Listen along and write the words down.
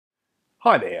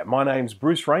Hi there, my name's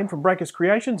Bruce Rain from Breakers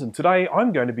Creations, and today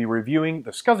I'm going to be reviewing the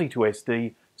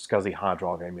SCSI2SD SCSI hard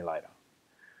drive emulator.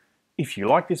 If you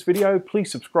like this video,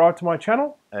 please subscribe to my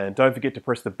channel and don't forget to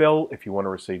press the bell if you want to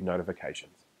receive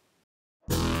notifications.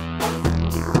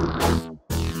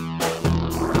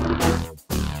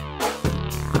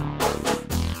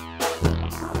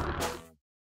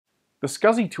 The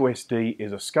SCSI2SD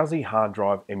is a SCSI hard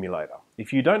drive emulator.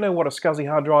 If you don't know what a SCSI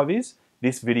hard drive is,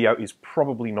 this video is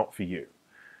probably not for you.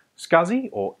 SCSI,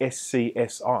 or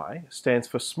SCSI, stands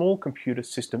for Small Computer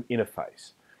System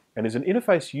Interface and is an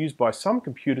interface used by some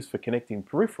computers for connecting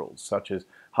peripherals such as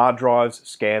hard drives,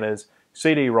 scanners,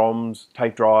 CD-ROMs,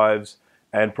 tape drives,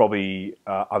 and probably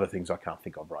other things I can't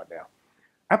think of right now.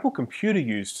 Apple Computer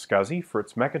used SCSI for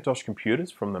its Macintosh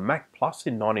computers from the Mac Plus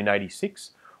in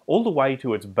 1986 all the way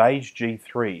to its beige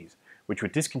G3s, which were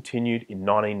discontinued in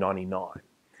 1999.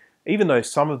 Even though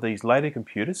some of these later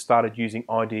computers started using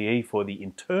IDE for the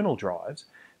internal drives,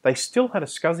 they still had a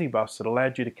SCSI bus that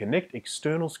allowed you to connect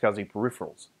external SCSI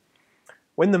peripherals.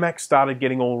 When the Mac started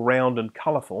getting all round and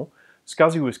colourful,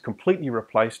 SCSI was completely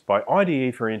replaced by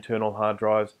IDE for internal hard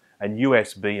drives and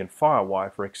USB and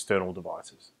FireWire for external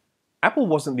devices. Apple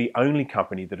wasn't the only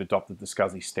company that adopted the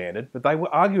SCSI standard, but they were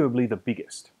arguably the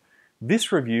biggest.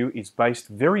 This review is based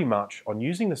very much on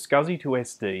using the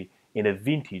SCSI2SD in a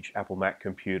vintage Apple Mac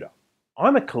computer.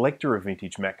 I'm a collector of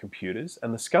vintage Mac computers,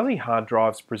 and the SCSI hard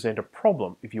drives present a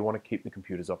problem if you want to keep the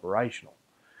computers operational.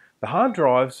 The hard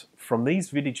drives from these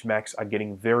vintage Macs are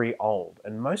getting very old,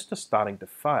 and most are starting to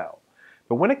fail.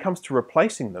 But when it comes to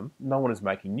replacing them, no one is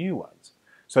making new ones.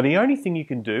 So the only thing you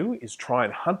can do is try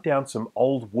and hunt down some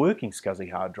old working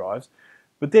SCSI hard drives,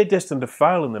 but they're destined to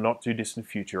fail in the not too distant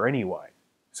future anyway.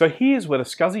 So here's where the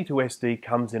SCSI2SD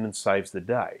comes in and saves the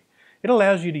day. It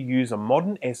allows you to use a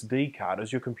modern SD card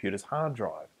as your computer's hard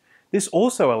drive. This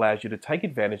also allows you to take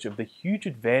advantage of the huge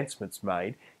advancements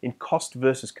made in cost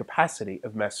versus capacity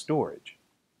of mass storage.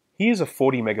 Here's a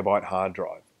 40 megabyte hard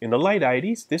drive. In the late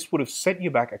 80s, this would have set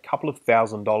you back a couple of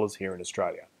 $1,000s here in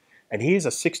Australia. And here's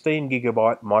a 16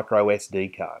 gigabyte micro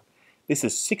SD card. This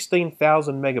is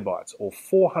 16,000 megabytes, or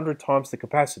 400 times the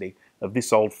capacity of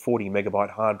this old 40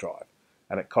 megabyte hard drive.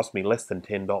 And it cost me less than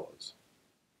 $10.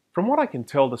 From what I can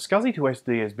tell, the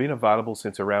SCSI2SD has been available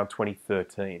since around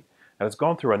 2013 and has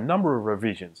gone through a number of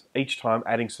revisions, each time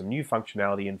adding some new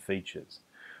functionality and features.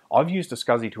 I've used a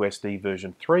SCSI2SD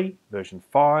version 3, version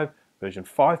 5, version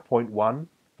 5.1,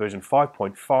 version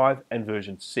 5.5 and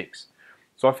version 6.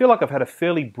 So I feel like I've had a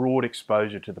fairly broad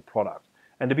exposure to the product,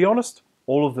 and to be honest,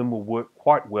 all of them will work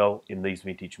quite well in these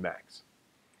vintage Macs.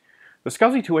 The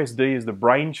SCSI2SD is the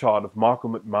brainchild of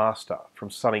Michael McMaster from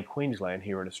sunny Queensland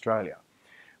here in Australia.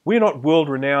 We're not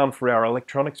world-renowned for our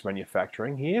electronics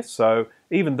manufacturing here, so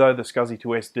even though the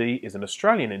SCSI2SD is an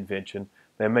Australian invention,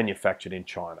 they're manufactured in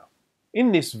China.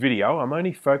 In this video, I'm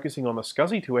only focusing on the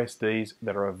SCSI2SDs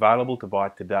that are available to buy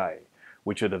today,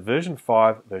 which are the version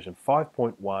 5, version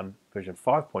 5.1, version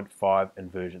 5.5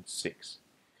 and version 6.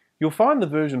 You'll find the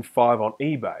version 5 on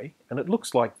eBay, and it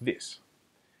looks like this.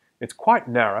 It's quite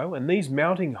narrow, and these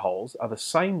mounting holes are the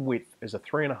same width as a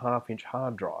 3.5-inch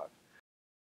hard drive.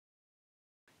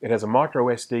 It has a micro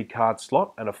SD card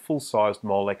slot and a full-sized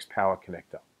Molex power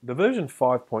connector. The version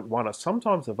 5.1 are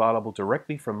sometimes available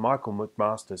directly from Michael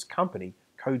McMaster's company,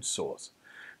 CodeSource.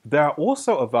 They are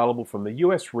also available from the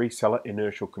US reseller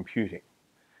Inertial Computing.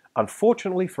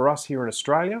 Unfortunately for us here in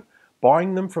Australia,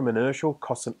 buying them from Inertial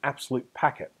costs an absolute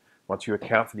packet once you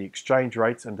account for the exchange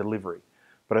rates and delivery,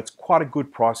 but it's quite a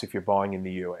good price if you're buying in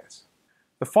the US.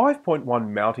 The 5.1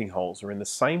 mounting holes are in the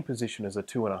same position as a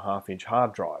 2.5-inch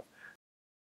hard drive,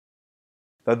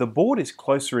 though the board is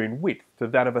closer in width to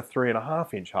that of a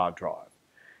 3.5-inch hard drive.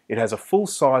 It has a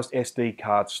full-sized SD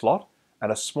card slot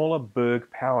and a smaller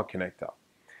Berg power connector.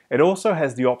 It also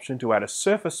has the option to add a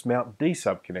surface mount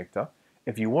D-sub connector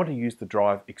if you want to use the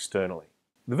drive externally.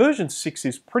 The version 6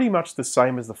 is pretty much the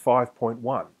same as the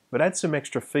 5.1, but adds some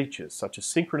extra features such as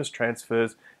synchronous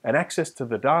transfers and access to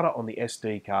the data on the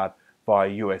SD card via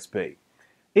USB.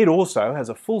 It also has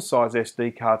a full-size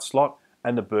SD card slot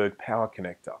and a Berg power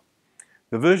connector.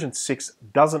 The version 6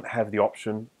 doesn't have the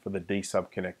option for the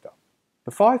D-sub connector.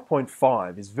 The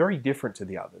 5.5 is very different to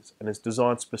the others and is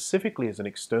designed specifically as an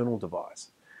external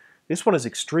device. This one is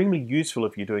extremely useful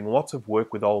if you're doing lots of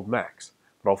work with old Macs,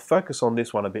 but I'll focus on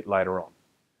this one a bit later on.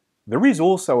 There is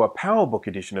also a PowerBook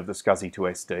edition of the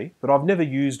SCSI2SD, but I've never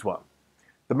used one.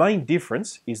 The main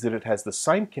difference is that it has the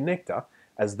same connector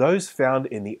as those found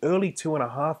in the early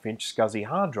 2.5-inch SCSI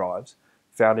hard drives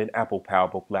found in Apple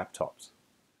PowerBook laptops.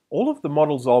 All of the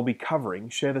models I'll be covering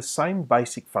share the same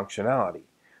basic functionality.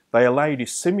 They allow you to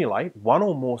simulate one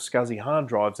or more SCSI hard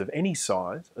drives of any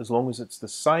size as long as it's the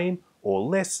same or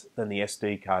less than the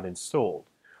SD card installed.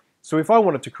 So if I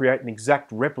wanted to create an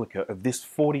exact replica of this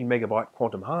 40 megabyte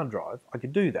quantum hard drive, I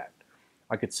could do that.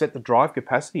 I could set the drive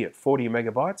capacity at 40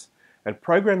 megabytes and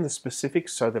program the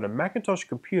specifics so that a Macintosh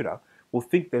computer will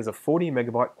think there's a 40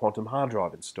 megabyte quantum hard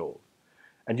drive installed.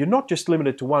 And you're not just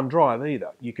limited to one drive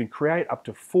either. You can create up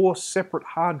to 4 separate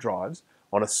hard drives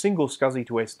on a single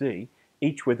SCSI2SD,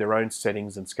 each with their own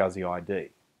settings and SCSI ID.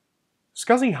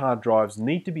 SCSI hard drives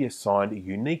need to be assigned a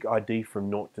unique ID from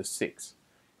 0 to 6.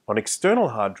 On external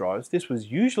hard drives, this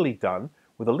was usually done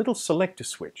with a little selector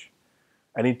switch,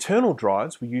 and internal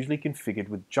drives were usually configured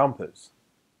with jumpers.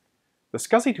 The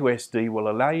SCSI2SD will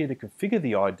allow you to configure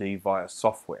the ID via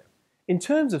software. In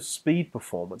terms of speed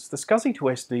performance, the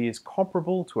SCSI2SD is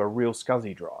comparable to a real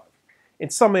SCSI drive. In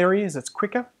some areas it's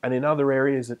quicker, and in other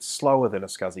areas it's slower than a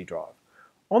SCSI drive.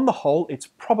 On the whole, it's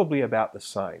probably about the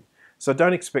same, so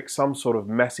don't expect some sort of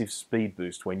massive speed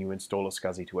boost when you install a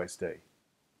SCSI2SD.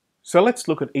 So let's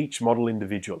look at each model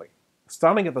individually.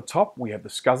 Starting at the top, we have the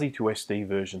SCSI2SD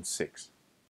version 6.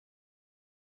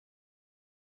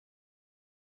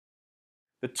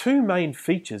 The two main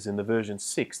features in the version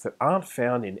 6 that aren't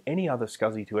found in any other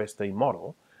SCSI2SD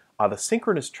model are the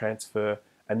synchronous transfer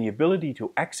and the ability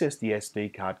to access the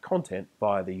SD card content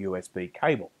via the USB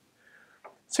cable.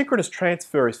 Synchronous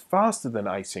transfer is faster than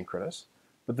asynchronous,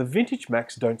 but the vintage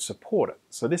Macs don't support it,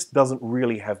 so this doesn't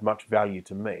really have much value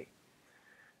to me.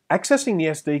 Accessing the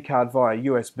SD card via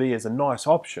USB is a nice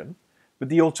option, but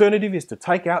the alternative is to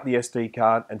take out the SD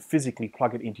card and physically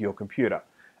plug it into your computer,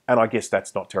 and I guess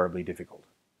that's not terribly difficult.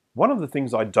 One of the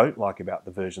things I don't like about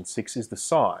the version 6 is the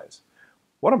size.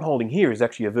 What I'm holding here is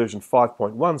actually a version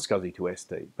 5.1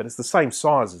 SCSI2SD, but it's the same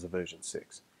size as a version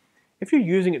 6. If you're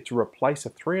using it to replace a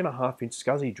 3.5-inch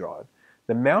SCSI drive,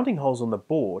 the mounting holes on the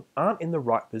board aren't in the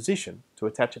right position to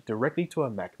attach it directly to a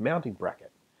Mac mounting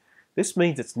bracket. This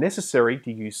means it's necessary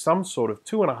to use some sort of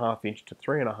 2.5-inch to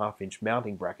 3.5-inch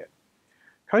mounting bracket.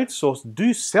 CodeSource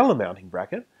do sell a mounting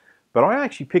bracket, but I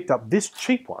actually picked up this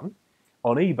cheap one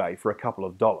on eBay for a couple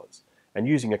of dollars, and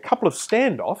using a couple of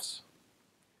standoffs,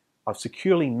 I've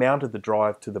securely mounted the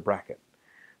drive to the bracket.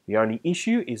 The only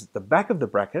issue is that the back of the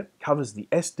bracket covers the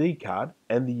SD card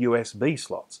and the USB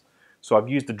slots, so I've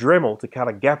used a Dremel to cut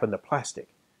a gap in the plastic.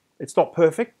 It's not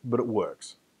perfect, but it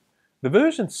works. The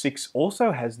version 6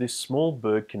 also has this small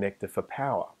bird connector for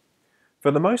power.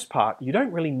 For the most part, you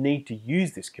don't really need to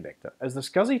use this connector, as the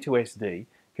SCSI2SD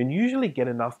can usually get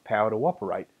enough power to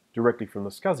operate directly from the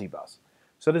SCSI bus,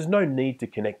 so there's no need to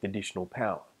connect additional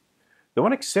power. The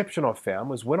one exception I found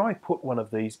was when I put one of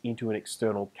these into an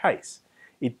external case.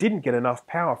 It didn't get enough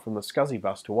power from the SCSI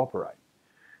bus to operate.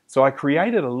 So I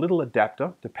created a little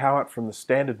adapter to power it from the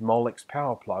standard Molex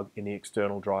power plug in the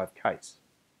external drive case.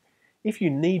 If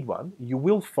you need one, you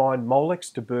will find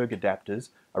Molex to Berg adapters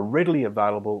are readily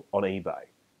available on eBay.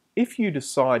 If you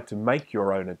decide to make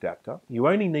your own adapter, you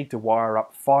only need to wire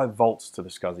up 5 volts to the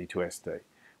SCSI2SD,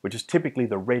 which is typically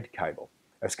the red cable.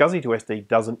 A SCSI2SD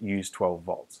doesn't use 12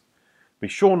 volts. Be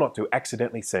sure not to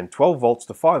accidentally send 12 volts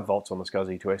to 5 volts on the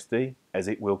SCSI2SD, as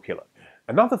it will kill it.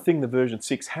 Another thing the version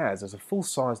 6 has is a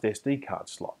full-sized SD card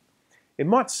slot. It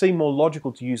might seem more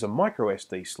logical to use a micro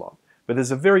SD slot, but there's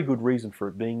a very good reason for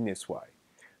it being this way.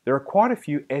 There are quite a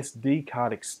few SD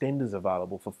card extenders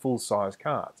available for full-size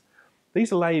cards.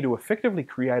 These allow you to effectively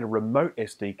create a remote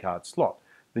SD card slot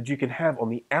that you can have on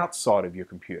the outside of your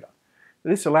computer.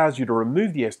 This allows you to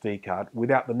remove the SD card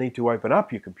without the need to open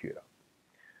up your computer.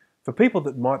 For people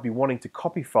that might be wanting to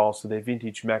copy files to their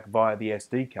vintage Mac via the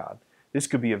SD card, this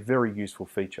could be a very useful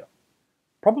feature.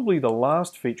 Probably the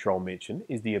last feature I'll mention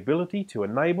is the ability to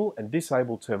enable and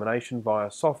disable termination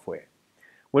via software.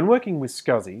 When working with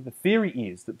SCSI, the theory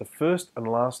is that the first and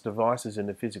last devices in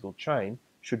the physical chain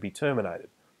should be terminated,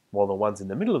 while the ones in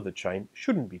the middle of the chain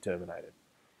shouldn't be terminated.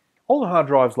 Older hard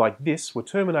drives like this were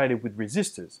terminated with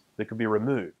resistors that could be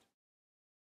removed.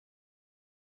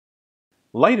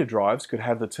 Later drives could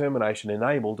have the termination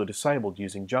enabled or disabled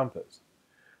using jumpers.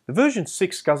 The version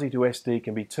 6 SCSI2SD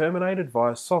can be terminated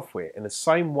via software in the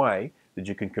same way that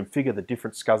you can configure the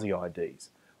different SCSI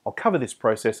IDs. I'll cover this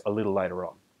process a little later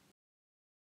on.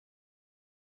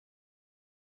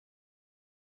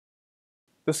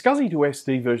 The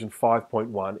SCSI2SD version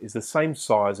 5.1 is the same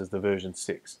size as the version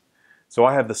 6, so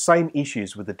I have the same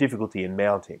issues with the difficulty in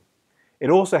mounting. It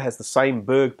also has the same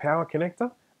Berg power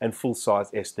connector and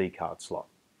full-size SD card slot.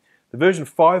 The version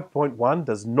 5.1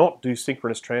 does not do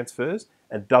synchronous transfers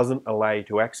and doesn't allow you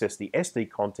to access the SD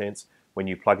contents when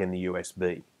you plug in the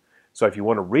USB. So if you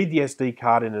want to read the SD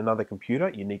card in another computer,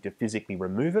 you need to physically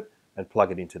remove it and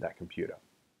plug it into that computer.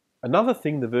 Another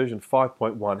thing the version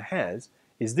 5.1 has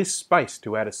is this space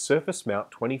to add a surface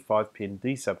mount 25-pin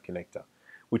D-sub connector,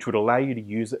 which would allow you to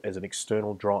use it as an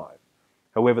external drive.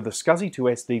 However, the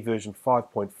SCSI2SD version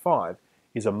 5.5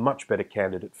 is a much better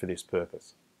candidate for this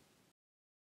purpose.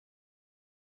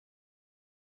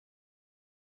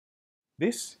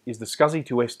 This is the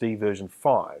SCSI2SD version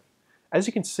 5. As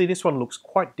you can see, this one looks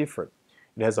quite different.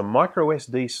 It has a micro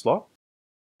SD slot,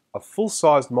 a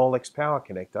full-sized Molex power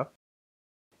connector,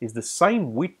 is the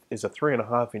same width as a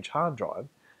 3.5-inch hard drive,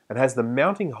 and has the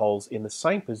mounting holes in the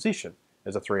same position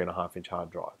as a 3.5-inch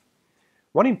hard drive.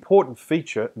 One important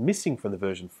feature missing from the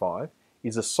version 5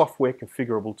 is a software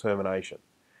configurable termination.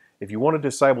 If you want to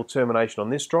disable termination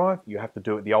on this drive, you have to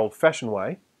do it the old-fashioned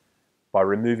way by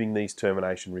removing these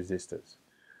termination resistors.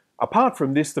 Apart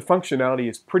from this, the functionality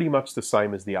is pretty much the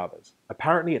same as the others.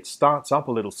 Apparently it starts up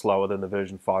a little slower than the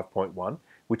version 5.1,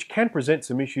 which can present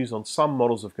some issues on some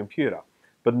models of computer,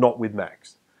 but not with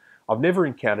Macs. I've never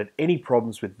encountered any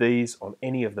problems with these on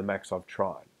any of the Macs I've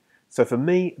tried. So for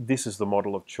me, this is the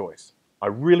model of choice. I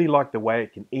really like the way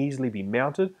it can easily be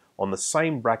mounted on the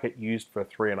same bracket used for a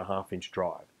 3.5-inch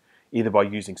drive, either by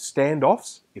using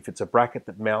standoffs, if it's a bracket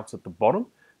that mounts at the bottom,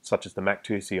 such as the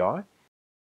Mac2CI,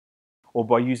 or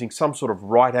by using some sort of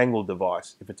right-angled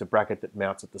device if it's a bracket that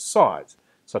mounts at the sides,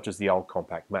 such as the old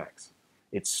compact Macs.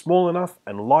 It's small enough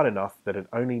and light enough that it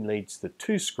only needs the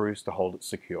 2 screws to hold it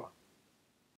secure.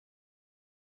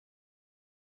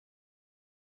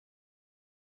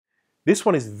 This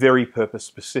one is very purpose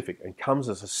specific and comes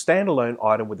as a standalone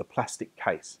item with a plastic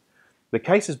case. The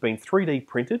case has been 3D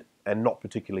printed and not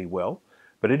particularly well,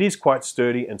 but it is quite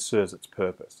sturdy and serves its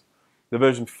purpose. The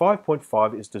version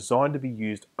 5.5 is designed to be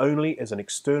used only as an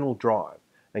external drive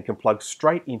and can plug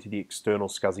straight into the external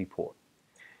SCSI port.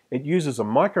 It uses a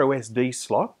micro SD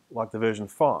slot like the version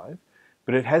 5,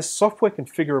 but it has software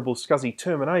configurable SCSI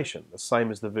termination, the same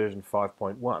as the version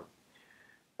 5.1.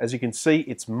 As you can see,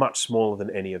 it's much smaller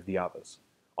than any of the others.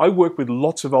 I work with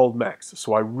lots of old Macs,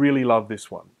 so I really love this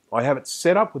one. I have it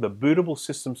set up with a bootable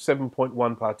System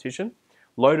 7.1 partition,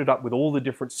 loaded up with all the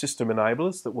different system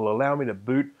enablers that will allow me to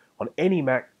boot on any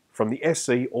Mac from the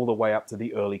SE all the way up to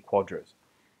the early Quadras.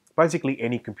 Basically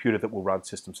any computer that will run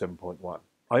System 7.1.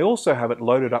 I also have it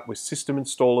loaded up with system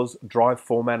installers, drive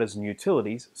formatters and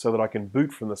utilities so that I can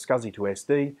boot from the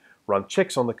SCSI2SD, run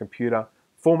checks on the computer,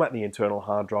 format the internal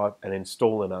hard drive and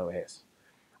install an OS.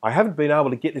 I haven't been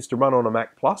able to get this to run on a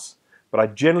Mac Plus, but I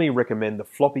generally recommend the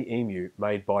floppy Emu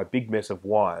made by Big Mess of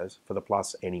Wires for the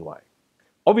Plus anyway.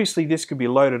 Obviously this could be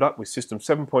loaded up with System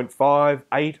 7.5,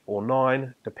 8 or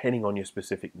 9 depending on your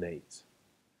specific needs.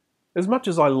 As much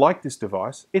as I like this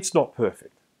device, it's not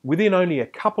perfect. Within only a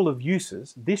couple of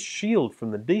uses, this shield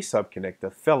from the D-sub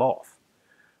connector fell off.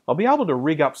 I'll be able to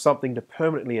rig up something to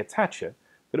permanently attach it,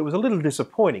 but it was a little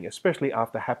disappointing, especially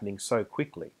after happening so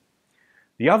quickly.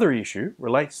 The other issue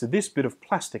relates to this bit of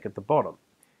plastic at the bottom.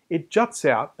 It juts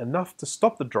out enough to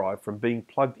stop the drive from being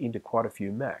plugged into quite a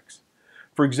few Macs.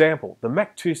 For example, the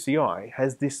Mac2CI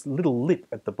has this little lip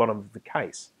at the bottom of the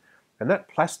case, and that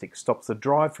plastic stops the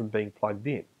drive from being plugged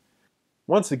in.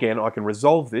 Once again, I can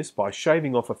resolve this by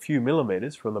shaving off a few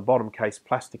millimeters from the bottom case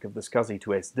plastic of the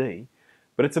SCSI2SD,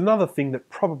 but it's another thing that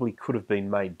probably could have been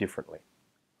made differently.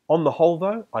 On the whole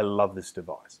though, I love this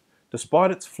device.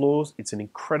 Despite its flaws, it's an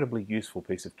incredibly useful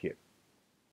piece of kit.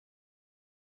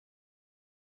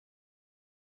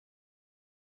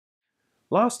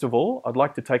 Last of all, I'd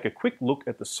like to take a quick look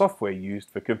at the software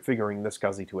used for configuring the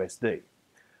SCSI2SD.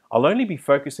 I'll only be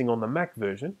focusing on the Mac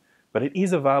version, but it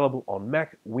is available on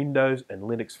Mac, Windows and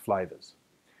Linux flavors.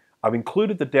 I've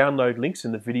included the download links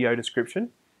in the video description,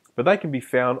 but they can be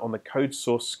found on the code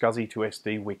source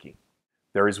SCSI2SD wiki.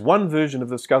 There is one version of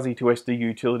the SCSI2SD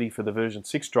utility for the version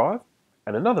 6 drive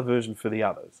and another version for the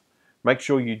others. Make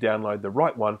sure you download the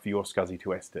right one for your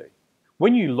SCSI2SD.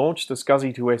 When you launch the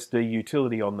SCSI2SD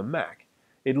utility on the Mac,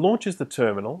 it launches the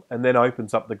terminal and then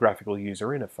opens up the graphical user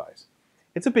interface.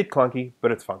 It's a bit clunky,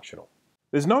 but it's functional.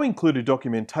 There's no included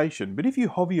documentation, but if you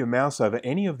hover your mouse over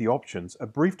any of the options, a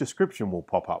brief description will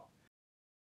pop up.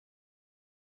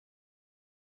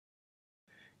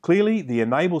 Clearly, the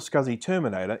Enable SCSI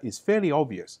Terminator is fairly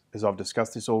obvious, as I've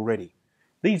discussed this already.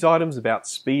 These items about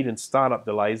speed and startup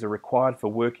delays are required for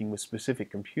working with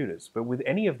specific computers, but with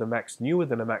any of the Macs newer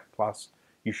than a Mac Plus,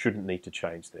 you shouldn't need to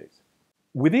change these.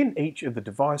 Within each of the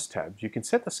device tabs, you can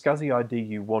set the SCSI ID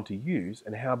you want to use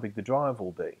and how big the drive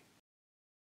will be.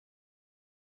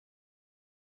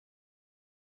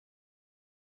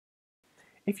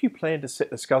 If you plan to set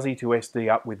the SCSI2SD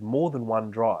up with more than one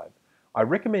drive, I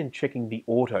recommend checking the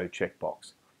Auto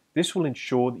checkbox. This will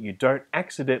ensure that you don't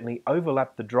accidentally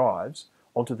overlap the drives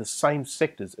onto the same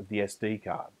sectors of the SD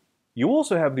card. You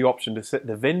also have the option to set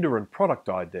the vendor and product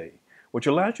ID, which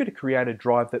allows you to create a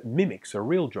drive that mimics a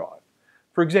real drive.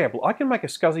 For example, I can make a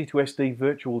SCSI2SD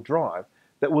virtual drive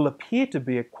that will appear to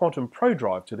be a Quantum Pro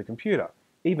drive to the computer,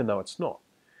 even though it's not.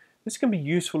 This can be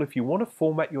useful if you want to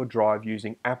format your drive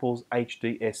using Apple's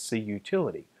ADDENDUM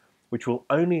utility, which will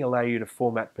only allow you to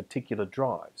format particular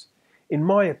drives. In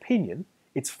my opinion,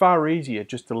 it's far easier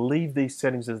just to leave these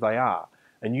settings as they are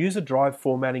and use a drive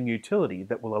formatting utility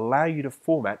that will allow you to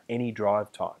format any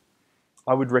drive type.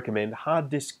 I would recommend Hard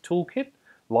Disk Toolkit,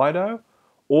 Lido,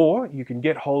 or you can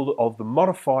get hold of the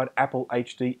modified Apple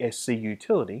ADDENDUM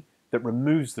utility that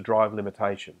removes the drive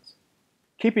limitations.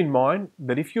 Keep in mind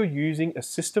that if you're using a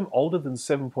system older than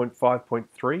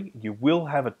 7.5.3, you will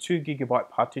have a 2 GB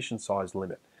partition size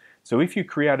limit. So if you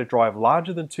create a drive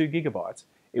larger than 2 GB,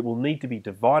 it will need to be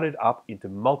divided up into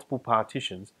multiple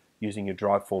partitions using your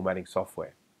drive formatting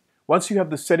software. Once you have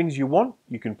the settings you want,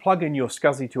 you can plug in your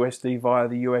SCSI2SD via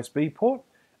the USB port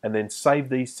and then save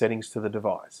these settings to the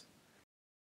device.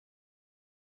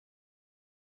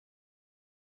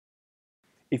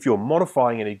 If you're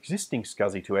modifying an existing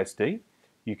SCSI2SD,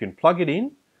 you can plug it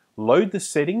in, load the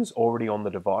settings already on the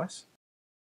device,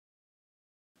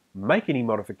 make any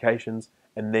modifications,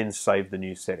 and then save the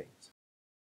new settings.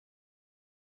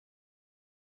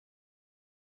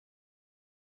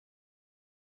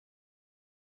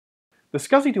 The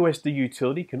SCSI2SD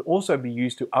utility can also be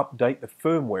used to update the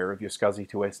firmware of your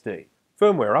SCSI2SD.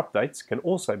 Firmware updates can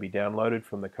also be downloaded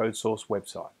from the CodeSource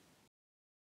website.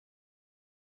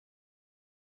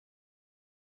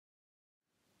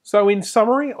 So in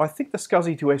summary, I think the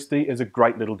SCSI2SD is a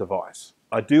great little device.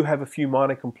 I do have a few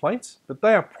minor complaints, but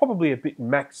they are probably a bit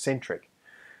Mac-centric.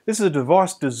 This is a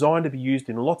device designed to be used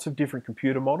in lots of different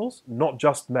computer models, not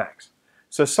just Macs.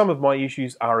 So some of my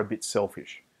issues are a bit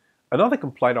selfish. Another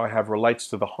complaint I have relates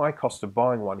to the high cost of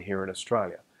buying one here in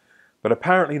Australia. But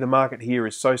apparently the market here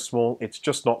is so small, it's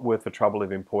just not worth the trouble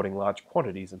of importing large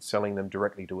quantities and selling them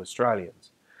directly to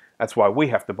Australians. That's why we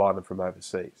have to buy them from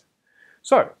overseas.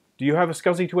 So, do you have a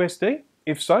SCSI2SD?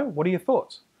 If so, what are your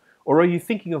thoughts? Or are you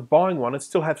thinking of buying one and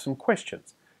still have some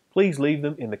questions? Please leave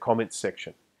them in the comments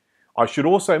section. I should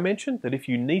also mention that if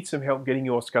you need some help getting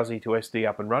your SCSI2SD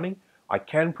up and running, I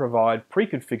can provide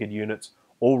pre-configured units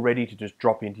all ready to just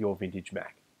drop into your vintage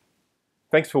Mac.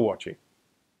 Thanks for watching.